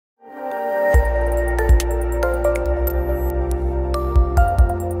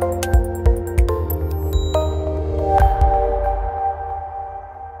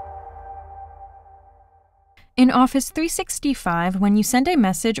In Office 365, when you send a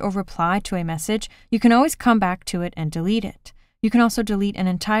message or reply to a message, you can always come back to it and delete it. You can also delete an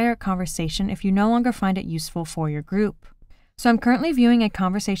entire conversation if you no longer find it useful for your group. So I'm currently viewing a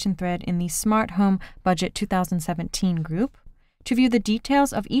conversation thread in the Smart Home Budget 2017 group. To view the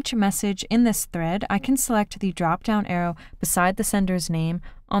details of each message in this thread, I can select the drop-down arrow beside the sender's name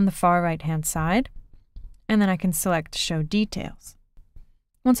on the far right-hand side, and then I can select Show Details.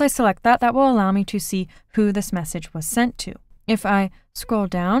 Once I select that, that will allow me to see who this message was sent to. If I scroll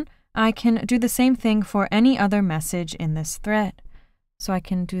down, I can do the same thing for any other message in this thread. So I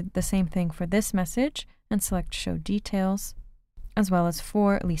can do the same thing for this message and select Show Details, as well as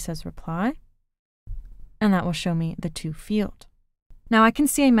for Lisa's reply, and that will show me the To field. Now I can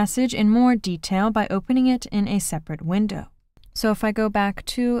see a message in more detail by opening it in a separate window. So if I go back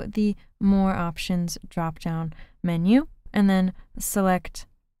to the More Options drop-down menu and then select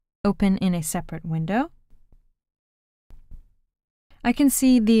Open in a separate window, I can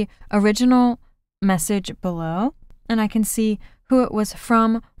see the original message below, and I can see who it was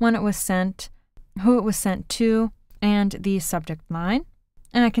from, when it was sent, who it was sent to, and the subject line,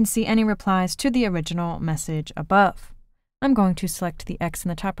 and I can see any replies to the original message above. I'm going to select the X in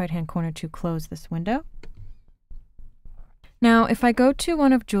the top right-hand corner to close this window. Now, if I go to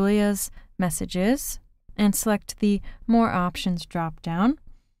one of Julia's messages and select the More Options drop-down,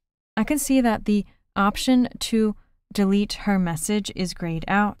 I can see that the option to delete her message is grayed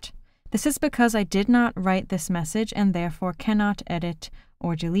out. This is because I did not write this message and therefore cannot edit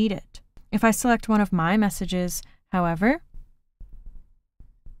or delete it. If I select one of my messages, however,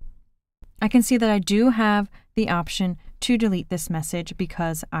 I can see that I do have the option to delete this message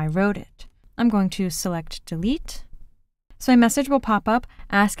because I wrote it. I'm going to select Delete. So a message will pop up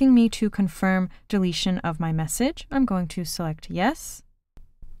asking me to confirm deletion of my message. I'm going to select Yes,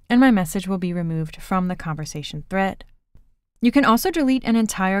 and my message will be removed from the conversation thread. You can also delete an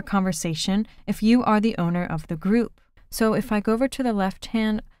entire conversation if you are the owner of the group. So if I go over to the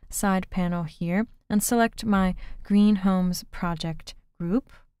left-hand side panel here and select my Green Homes Project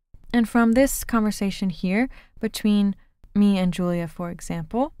group, and from this conversation here between me and Julia, for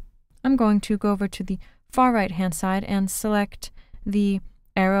example, I'm going to go over to the far right-hand side and select the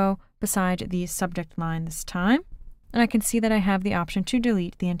arrow beside the subject line this time, and I can see that I have the option to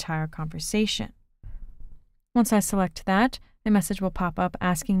delete the entire conversation. Once I select that, a message will pop up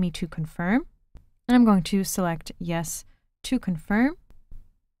asking me to confirm, and I'm going to select Yes to confirm.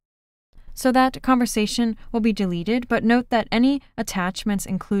 So that conversation will be deleted, but note that any attachments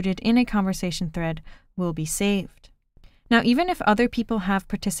included in a conversation thread will be saved. Now, even if other people have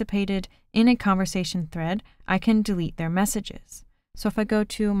participated in a conversation thread, I can delete their messages. So if I go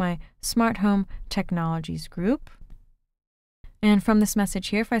to my Smart Home Technologies group, and from this message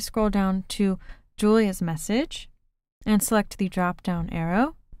here, if I scroll down to Julia's message and select the drop-down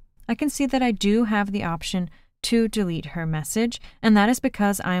arrow, I can see that I do have the option to delete her message, and that is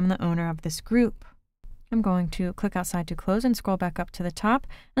because I am the owner of this group. I'm going to click outside to close and scroll back up to the top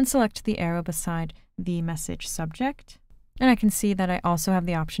and select the arrow beside the message subject. And I can see that I also have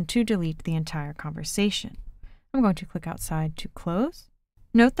the option to delete the entire conversation. I'm going to click outside to close.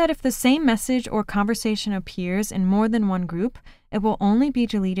 Note that if the same message or conversation appears in more than one group, it will only be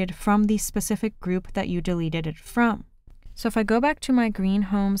deleted from the specific group that you deleted it from. So if I go back to my Green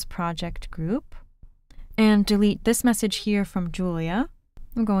Homes Project group and delete this message here from Julia,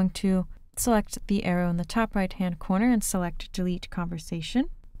 I'm going to select the arrow in the top right-hand corner and select Delete Conversation.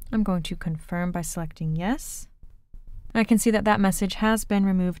 I'm going to confirm by selecting Yes. I can see that that message has been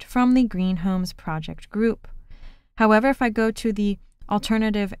removed from the Green Homes Project group. However, if I go to the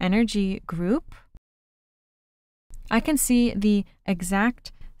Alternative Energy group, I can see the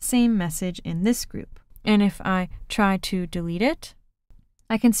exact same message in this group. And if I try to delete it,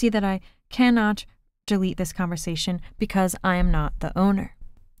 I can see that I cannot delete this conversation because I am not the owner.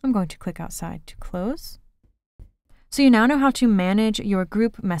 I'm going to click outside to close. So you now know how to manage your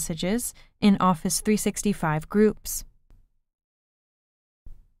group messages in Office 365 groups.